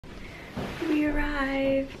We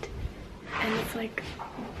arrived, and it's like,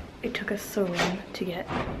 it took us so long to get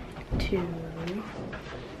to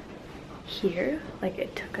here. Like,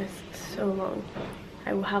 it took us so long.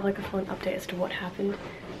 I will have like a fun update as to what happened.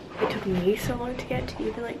 It took me so long to get to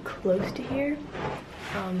even like close to here.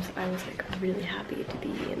 So I was like really happy to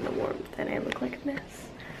be in the warmth, and I look like a mess.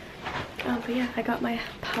 But yeah, I got my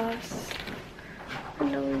pass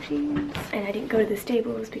and Longines, and I didn't go to the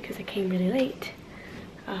stables because I came really late.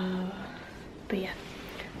 But yeah,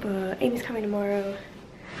 but Amy's coming tomorrow.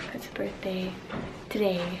 It's her birthday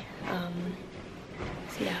today.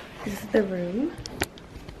 So yeah, this is the room.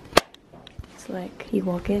 It's like you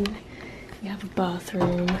walk in, you have a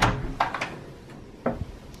bathroom,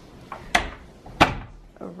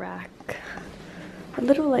 a rack, a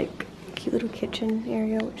little like cute little kitchen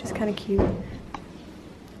area, which is kind of cute.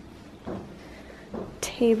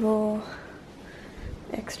 Table,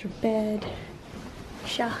 extra bed,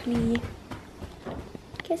 Charlie.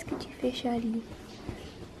 Qu'est-ce que tu fais, Charlie?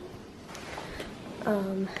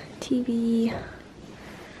 TV,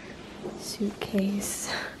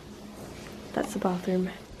 suitcase. That's the bathroom.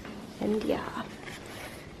 And yeah.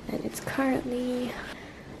 And it's currently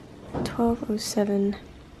 12:07.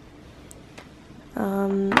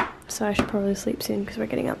 So I should probably sleep soon because we're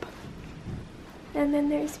getting up. And then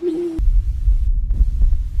there's me.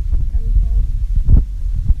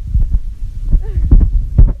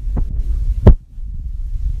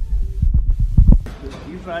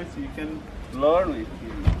 He's nice, you can learn with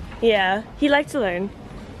him. Yeah, he likes to learn.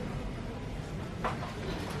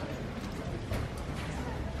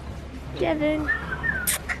 Devin.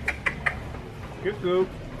 Cuckoo.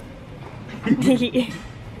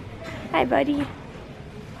 Hi, buddy.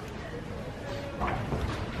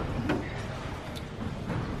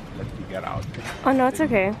 Let me get out. Oh no, it's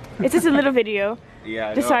okay. It's just a little video.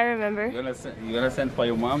 Yeah, just so I remember. You're gonna send for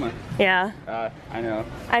your mama. Yeah. I know.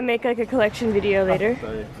 I make like a collection video later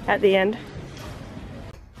at the end.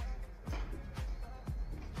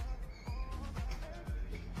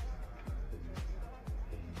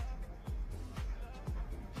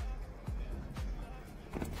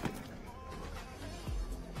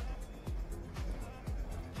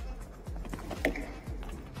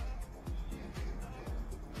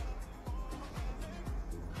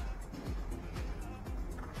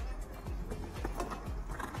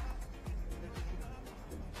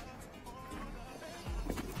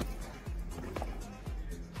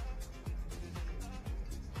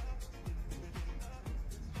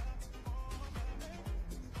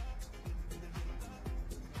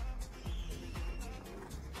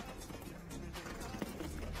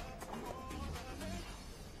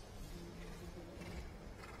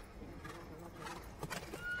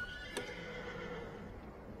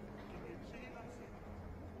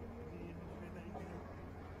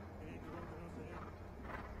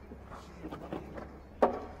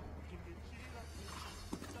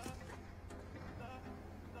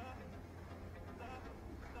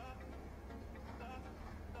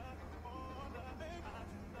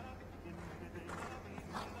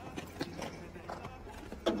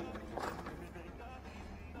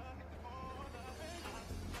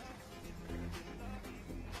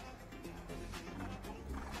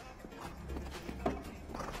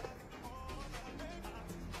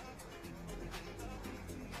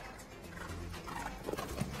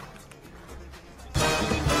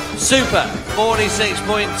 Super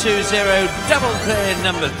 46.20, double clear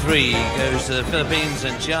number 3 goes to the Philippines,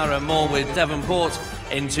 and Chiara Moore with Devonport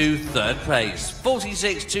into third place.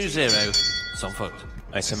 46.20 sans faute.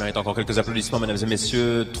 Et ça mérite encore quelques applaudissements, mesdames et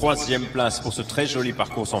messieurs. Troisième place pour ce très joli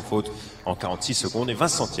parcours sans faute en 46 secondes et 20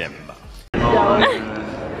 centièmes.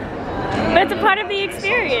 But it's a part of the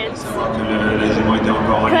experience. Because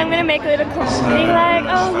I'm going to make a little clip being like,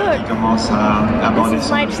 oh look, this is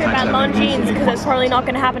my trip at Longines, because it's probably not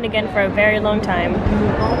going to happen again for a very long time.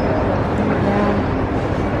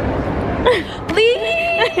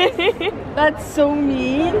 Please! That's so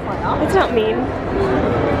mean. It's not mean.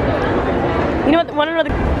 You know what, want to know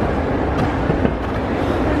the...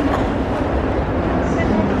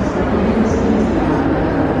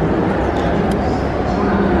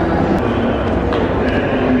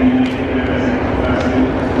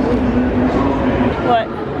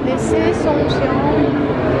 Laissez son chien.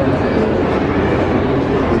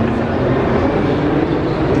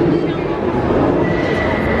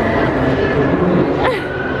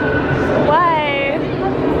 Why?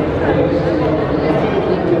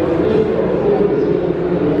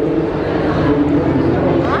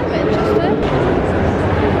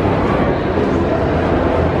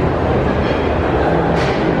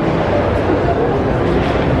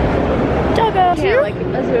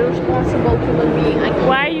 responsible human being.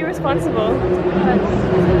 Why are you responsible?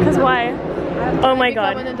 Because why? Oh my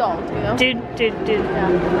god. I'm an adult, you know? Dude. Yeah.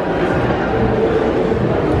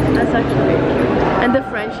 That's actually cute. And the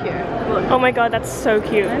French here. Look. Oh my god, that's so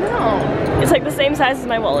cute. I know. It's like the same size as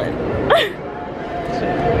my wallet.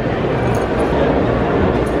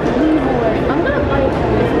 I'm gonna buy a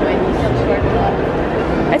pony for my niece and start it up.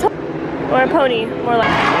 I told or a pony, more like.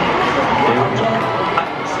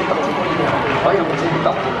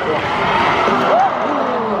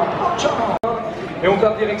 Et on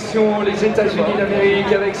part direction les États-Unis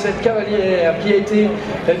d'Amérique avec cette cavalière qui a été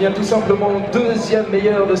tout simplement deuxième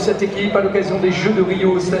meilleure de cette équipe à l'occasion des Jeux de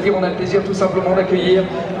Rio. C'est-à-dire on a le plaisir tout simplement d'accueillir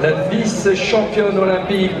la vice-championne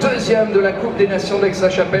olympique, deuxième de la Coupe des Nations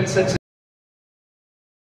d'Aix-la-Chapelle cette saison.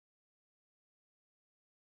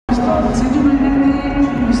 C'est une nouvelle année,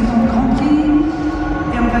 le stand Grand Prix,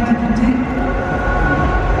 et on va débuter.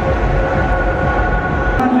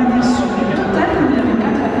 On va revenir sur le total, on avait 4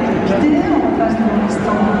 avec vidéo, on passe devant les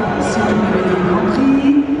stands, c'est une nouvelle Grand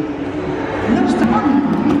Prix. L'obstacle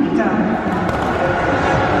 8.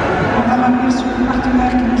 On va revenir sur le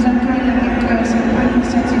partenaire qui nous accueille avec cette bonne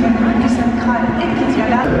initiative avec Nissan Kral et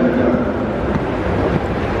Kidiala.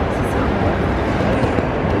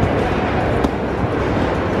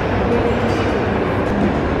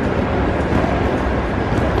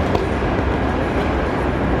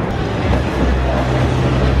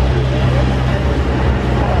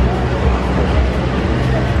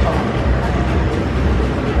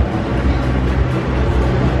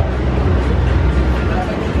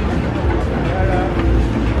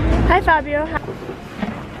 Hi Fabio.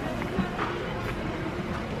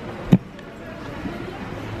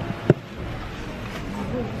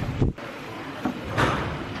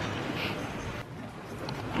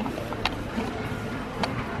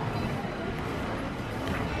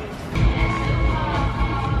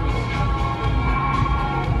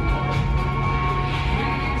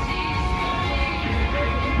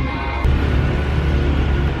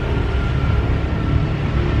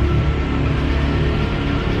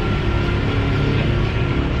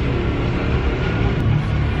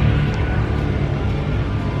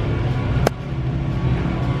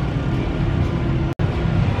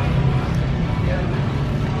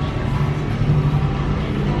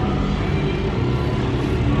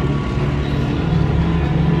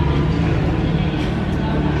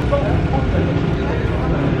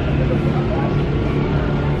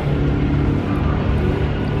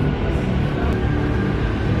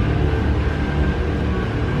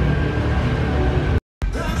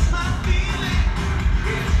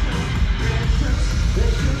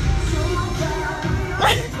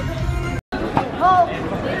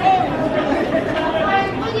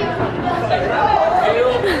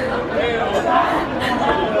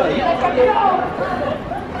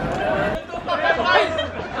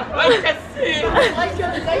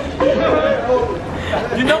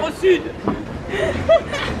 Du nord au sud.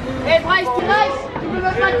 Hey Bryce, tu peux me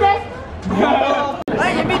faire un test? Ah,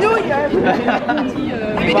 il y a bidouille.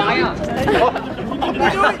 Il voit rien.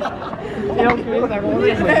 Et on a grondé.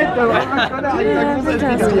 T'as vraiment un connard, il a grondé cette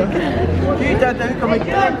bidouille. Putain, t'as vu comment il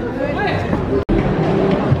craque?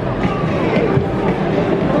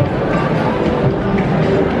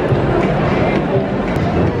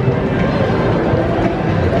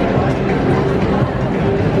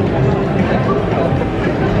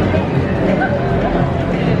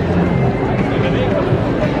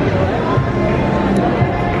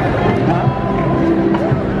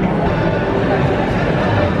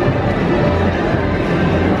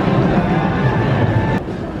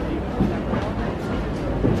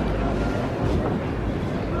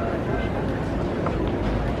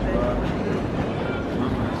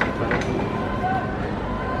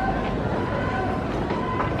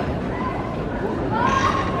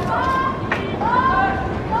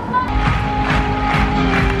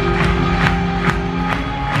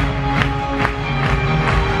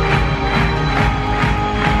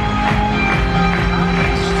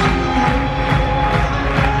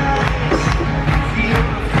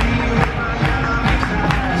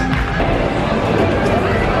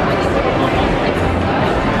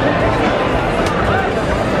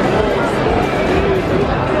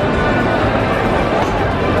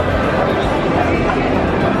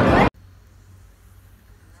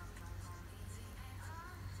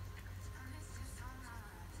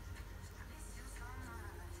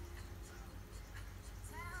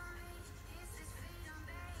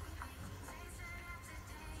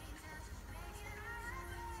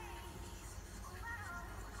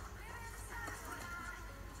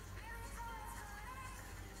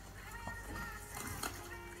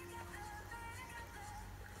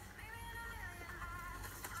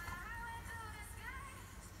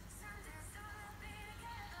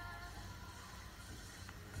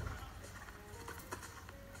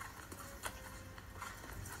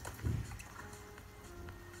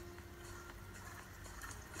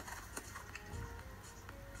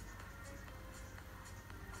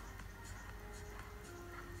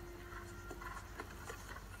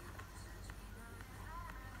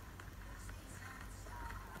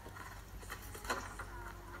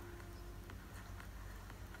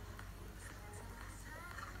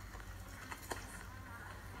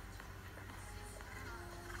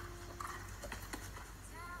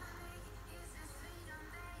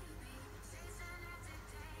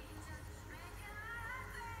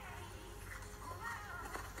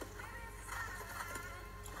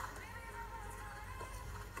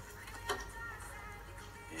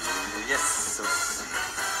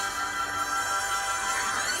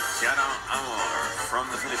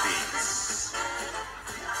 Philippines.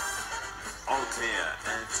 All clear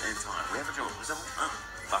and in time. We have a job. Nous avons un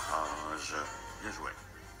barrage. Bien joué.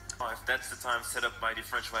 That's the time set up by the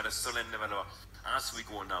French rider Solène Levallois. As we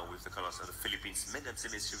go now with the colors of the Philippines, mesdames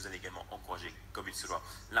et messieurs, vous allez également encourager, comme il se doit,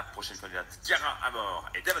 la prochaine candidate, Chiara Amor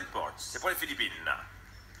et Davenport. C'est pour les Philippines.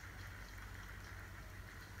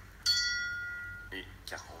 Et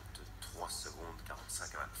 43 secondes,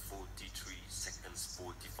 45, 43 seconds,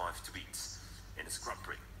 45 to beat in this Grand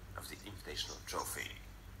Prix of the Invitational Trophy.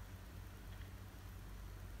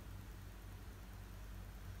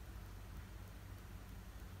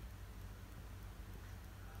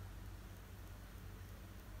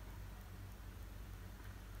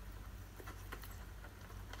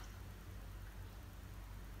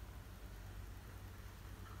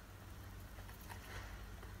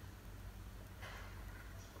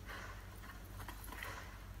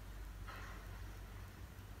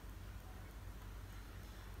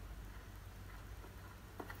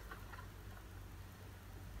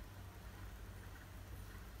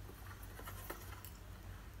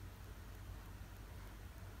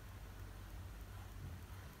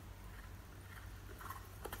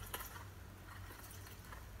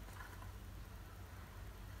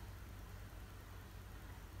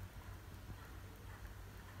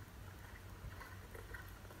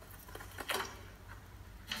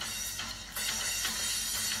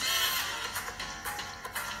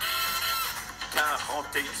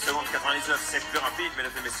 Seconde 99, c'est plus rapide,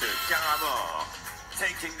 mesdames et messieurs. Chiara Amor,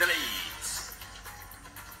 taking the lead.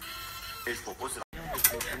 Et je propose la...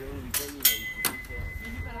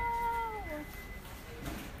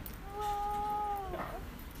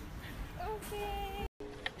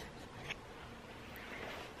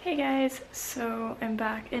 Hey guys, so I'm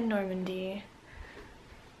back in Normandy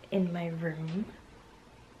in my room,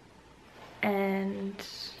 and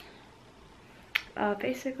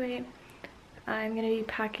basically I'm gonna be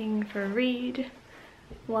packing for Reed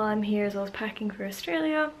while I'm here, as well as packing for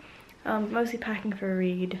Australia. Mostly packing for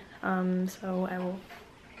Reed, so I will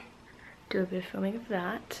do a bit of filming of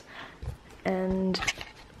that. And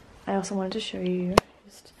I also wanted to show you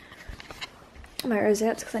just my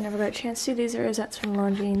rosettes, because I never got a chance to do these. Rosettes from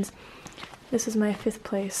Longines. This is my 5th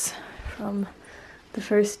place from the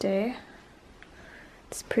first day.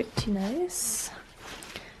 It's pretty nice.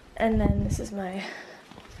 And then this is my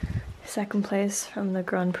 2nd place from the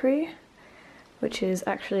Grand Prix, which is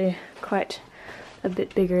actually quite a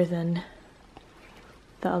bit bigger than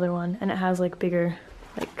the other one, and it has like bigger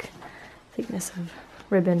like thickness of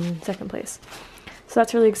ribbon 2nd place. So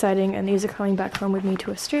that's really exciting, and these are coming back home with me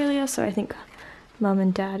to Australia, so I think Mum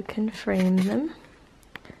and Dad can frame them.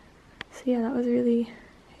 So yeah, that was really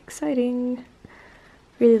exciting.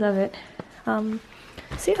 Really love it. So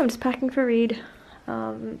yeah, I'm just packing for Reed,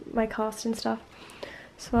 my cast and stuff.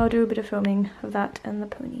 So I'll do a bit of filming of that and the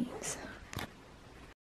ponies.